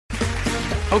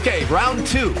Okay, round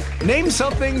two. Name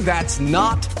something that's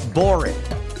not boring.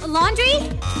 A laundry?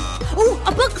 Ooh, a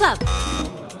book club.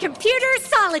 Computer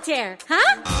solitaire,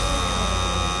 huh?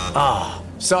 Ah,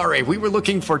 sorry, we were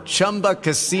looking for Chumba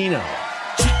Casino.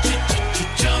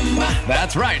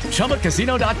 That's right,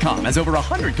 ChumbaCasino.com has over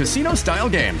 100 casino-style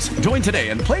games. Join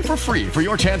today and play for free for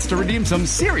your chance to redeem some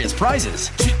serious prizes.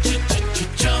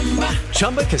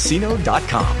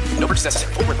 ChumbaCasino.com. No purchase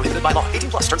necessary. Void where prohibited by law.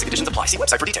 18 plus. Terms and conditions apply. See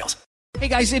website for details. Hey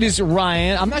guys, it is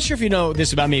Ryan. I'm not sure if you know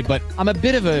this about me, but I'm a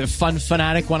bit of a fun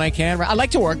fanatic when I can. I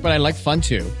like to work, but I like fun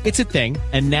too. It's a thing.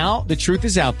 And now the truth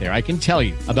is out there. I can tell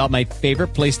you about my favorite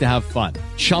place to have fun.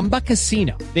 Chumba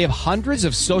Casino. They have hundreds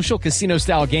of social casino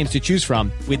style games to choose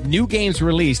from with new games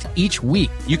released each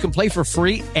week. You can play for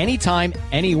free anytime,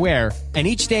 anywhere. And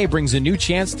each day brings a new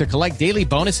chance to collect daily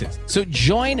bonuses. So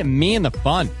join me in the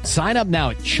fun. Sign up now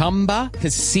at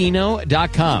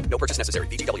ChumbaCasino.com. No purchase necessary.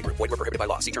 VGW. Void where prohibited by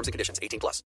law. See terms and conditions. 18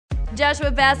 plus.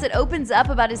 Joshua Bassett opens up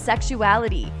about his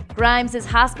sexuality. Grimes is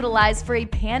hospitalized for a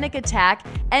panic attack.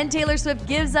 And Taylor Swift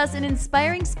gives us an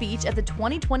inspiring speech at the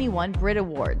 2021 Brit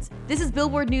Awards. This is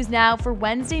Billboard News Now for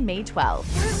Wednesday, May 12th.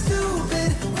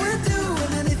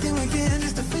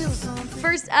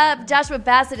 First up, Joshua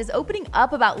Bassett is opening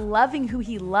up about loving who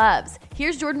he loves.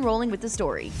 Here's Jordan Rowling with the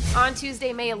story. On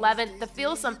Tuesday, May 11th, the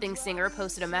Feel Something singer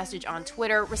posted a message on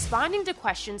Twitter responding to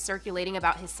questions circulating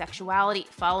about his sexuality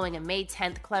following a May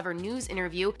 10th Clever News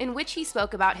interview in which he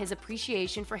spoke about his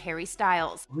appreciation for Harry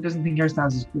Styles. Who doesn't think Harry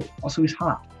Styles is cool? Also, he's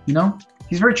hot, you know?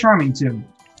 He's very charming, too.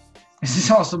 Is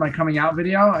this also my coming out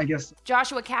video? I guess.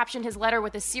 Joshua captioned his letter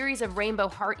with a series of rainbow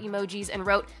heart emojis and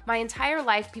wrote, "My entire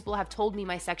life, people have told me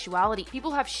my sexuality.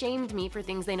 People have shamed me for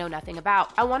things they know nothing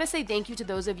about. I want to say thank you to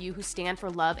those of you who stand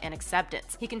for love and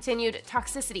acceptance." He continued,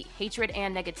 "Toxicity, hatred,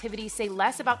 and negativity say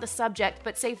less about the subject,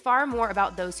 but say far more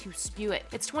about those who spew it.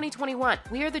 It's 2021.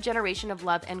 We are the generation of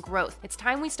love and growth. It's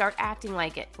time we start acting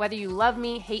like it. Whether you love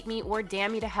me, hate me, or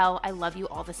damn me to hell, I love you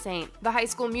all the same." The High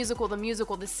School Musical,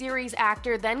 the series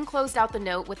actor then closed out the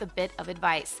note with a bit of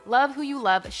advice. Love who you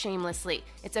love shamelessly.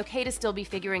 It's okay to still be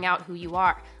figuring out who you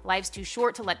are. Life's too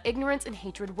short to let ignorance and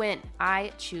hatred win.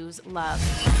 I choose love.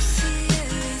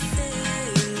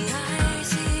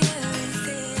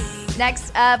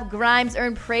 Next up, Grimes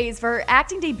earned praise for her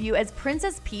acting debut as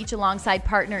Princess Peach alongside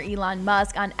partner Elon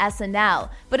Musk on SNL,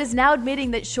 but is now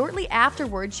admitting that shortly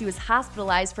afterwards she was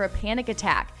hospitalized for a panic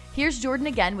attack. Here's Jordan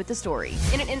again with the story.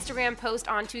 In an Instagram post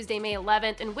on Tuesday, May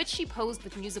 11th, in which she posed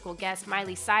with musical guest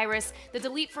Miley Cyrus, the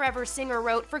Delete Forever singer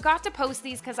wrote, "Forgot to post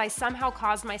these because I somehow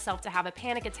caused myself to have a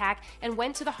panic attack and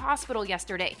went to the hospital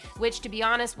yesterday, which, to be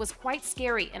honest, was quite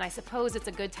scary, and I suppose it's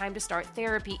a good time to start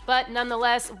therapy. But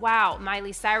nonetheless, wow,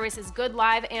 Miley Cyrus is good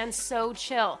live and so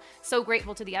chill. So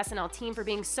grateful to the SNL team for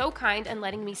being so kind and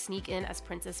letting me sneak in as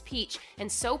Princess Peach,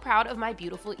 and so proud of my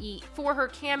beautiful E." For her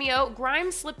cameo,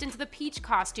 Grimes slipped into the Peach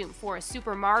costume for a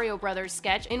Super Mario Bros.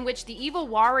 Sketch in which the evil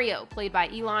Wario, played by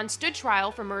Elon, stood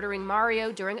trial for murdering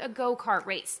Mario during a go-kart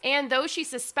race. And though she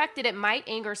suspected it might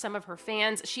anger some of her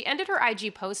fans, she ended her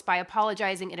IG post by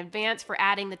apologizing in advance for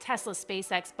adding the Tesla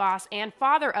SpaceX boss and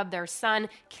father of their son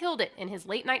killed it in his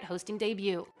late-night hosting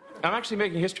debut. I'm actually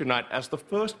making history tonight as the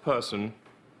first person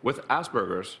with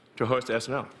Asperger's to host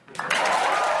SNL.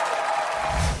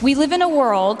 We live in a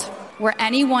world where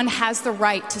anyone has the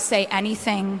right to say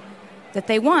anything that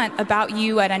they want about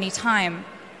you at any time.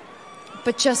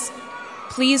 But just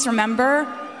please remember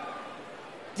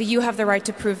that you have the right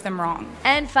to prove them wrong.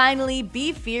 And finally,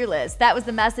 be fearless. That was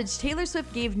the message Taylor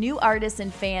Swift gave new artists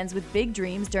and fans with big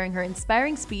dreams during her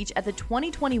inspiring speech at the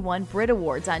 2021 Brit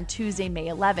Awards on Tuesday, May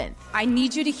 11th. I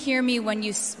need you to hear me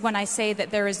when I say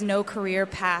that there is no career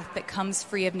path that comes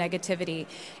free of negativity.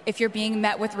 If you're being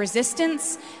met with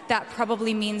resistance, that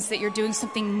probably means that you're doing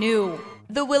something new.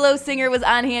 The Willow singer was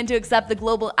on hand to accept the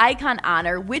Global Icon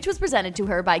honor, which was presented to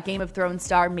her by Game of Thrones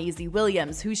star Maisie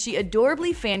Williams, who she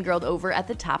adorably fangirled over at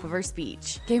the top of her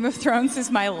speech. Game of Thrones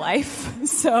is my life,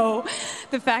 so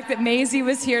the fact that Maisie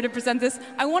was here to present this,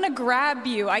 I want to grab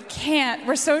you. I can't.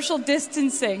 We're social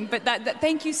distancing, but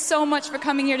thank you so much for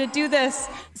coming here to do this.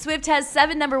 Swift has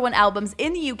 7 #1 albums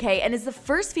in the UK and is the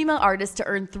first female artist to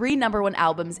earn 3 #1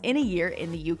 albums in a year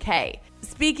in the UK.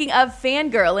 Speaking of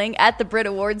fangirling, at the Brit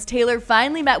Awards, Taylor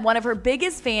finally met one of her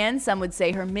biggest fans, some would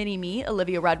say her mini-me,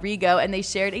 Olivia Rodrigo, and they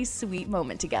shared a sweet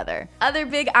moment together. Other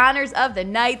big honors of the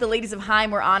night, the ladies of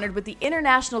Haim were honored with the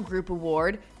International Group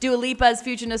Award, Dua Lipa's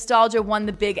Future Nostalgia won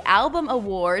the Big Album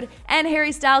Award, and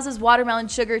Harry Styles' Watermelon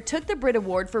Sugar took the Brit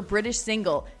Award for British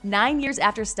Single, 9 years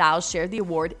after Styles shared the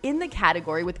award in the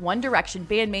category with One Direction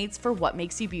bandmates for What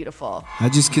Makes You Beautiful. I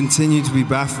just continue to be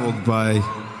baffled by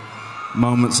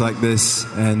moments like this,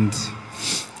 and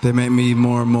They make me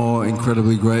more and more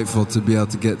incredibly grateful to be able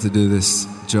to get to do this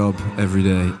job every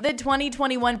day. The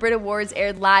 2021 Brit Awards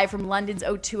aired live from London's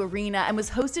O2 Arena and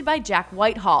was hosted by Jack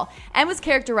Whitehall and was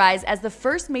characterized as the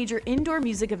first major indoor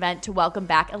music event to welcome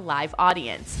back a live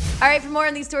audience. All right, for more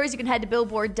on these stories, you can head to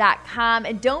Billboard.com,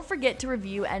 and don't forget to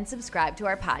review and subscribe to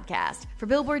our podcast. For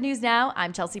Billboard News Now,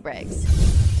 I'm Chelsea Briggs.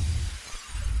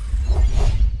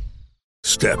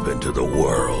 Step into the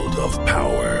world of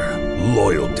power,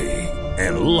 loyalty,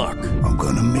 and luck. I'm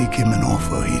gonna make him an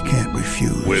offer he can't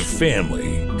refuse. With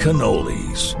family,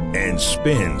 cannolis, and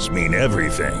spins mean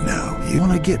everything. Now, you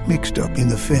wanna get mixed up in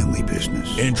the family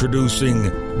business. Introducing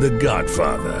The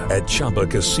Godfather at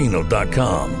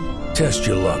ChumbaCasino.com. Test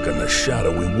your luck in the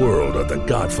shadowy world of The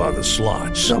Godfather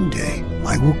slot. Someday,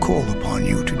 I will call upon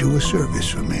you to do a service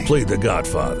for me. Play The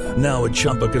Godfather, now at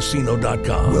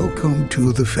ChumbaCasino.com. Welcome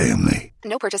to the family.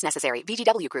 No purchase necessary.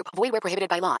 VGW Group. Void where prohibited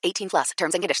by law. 18+.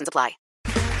 Terms and conditions apply.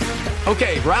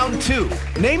 Okay, round two.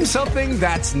 Name something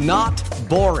that's not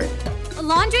boring. A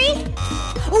laundry?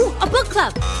 Ooh, a book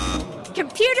club.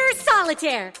 Computer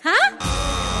solitaire, huh?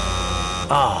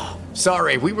 Ah,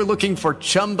 sorry, we were looking for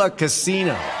Chumba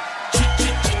Casino.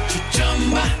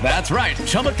 That's right,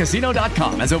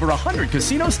 ChumbaCasino.com has over 100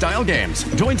 casino-style games.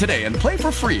 Join today and play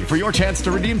for free for your chance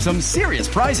to redeem some serious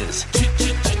prizes.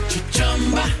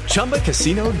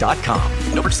 ChumbaCasino.com.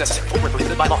 No purchase necessary. Void where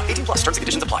prohibited by law. 18+. Terms and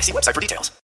conditions apply. See website for details.